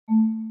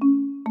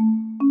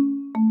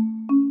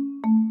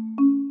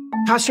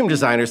Costume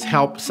designers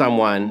help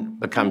someone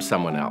become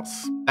someone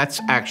else. That's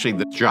actually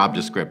the job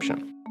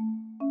description.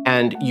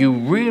 And you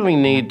really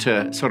need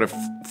to sort of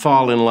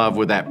fall in love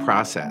with that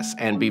process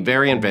and be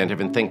very inventive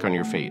and think on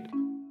your feet.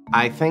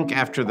 I think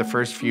after the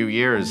first few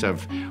years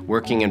of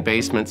working in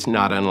basements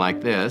not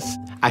unlike this,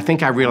 I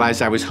think I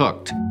realized I was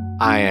hooked.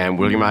 I am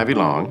William Ivey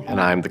Long,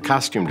 and I'm the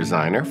costume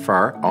designer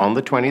for On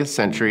The 20th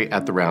Century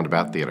at the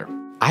Roundabout Theatre.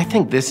 I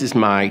think this is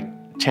my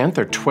 10th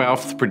or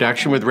 12th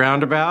production with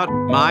Roundabout.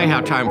 My, how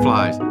time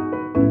flies.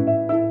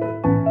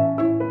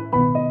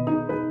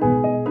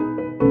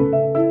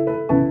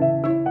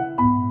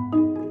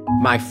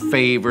 My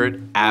favorite,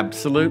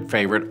 absolute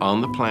favorite on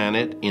the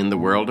planet in the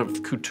world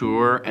of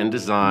couture and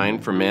design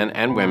for men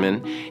and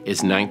women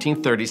is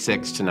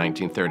 1936 to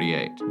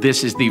 1938.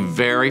 This is the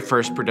very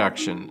first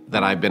production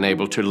that I've been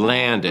able to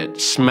land it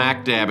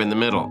smack dab in the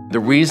middle. The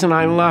reason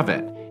I love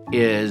it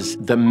is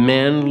the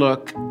men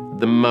look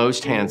the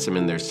most handsome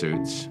in their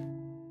suits.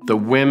 The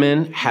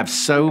women have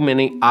so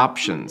many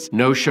options.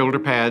 No shoulder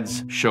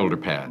pads,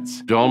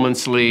 dolman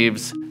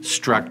sleeves,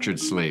 structured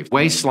sleeves.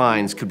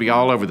 Waistlines could be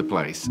all over the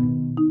place.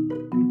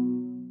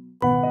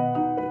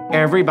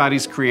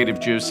 Everybody's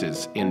creative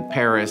juices in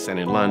Paris and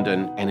in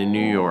London and in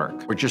New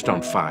York were just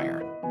on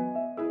fire.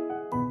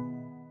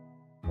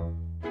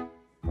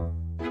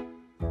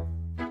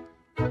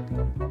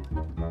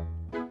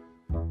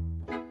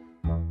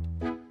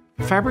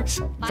 Fabrics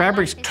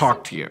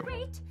talk to you.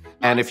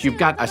 And if you've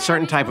got a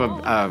certain type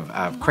of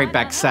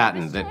crepeback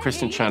satin that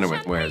Kristin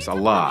Chenoweth wears a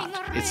lot,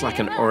 it's like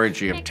an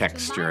orgy of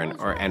texture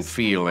and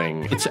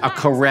feeling. It's a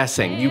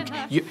caressing.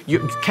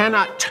 You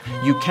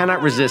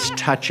cannot resist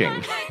touching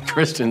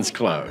Kristin's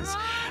clothes.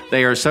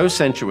 They are so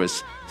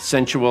sensuous,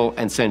 sensual,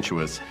 and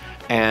sensuous.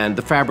 And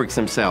the fabrics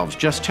themselves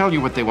just tell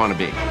you what they want to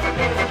be.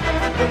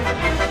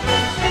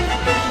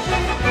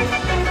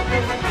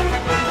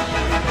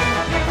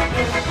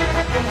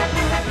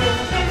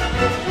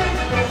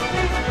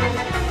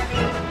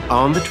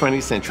 On the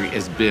 20th Century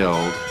is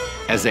billed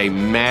as a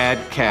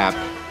madcap,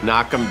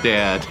 knock 'em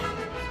dead,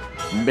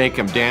 make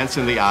 'em dance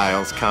in the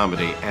aisles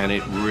comedy, and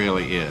it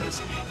really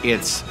is.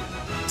 It's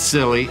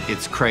silly,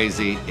 it's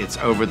crazy, it's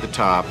over the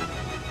top.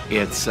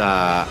 It's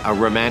a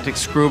romantic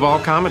screwball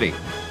comedy,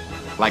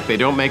 like they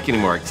don't make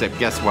anymore, except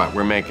guess what?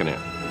 We're making it.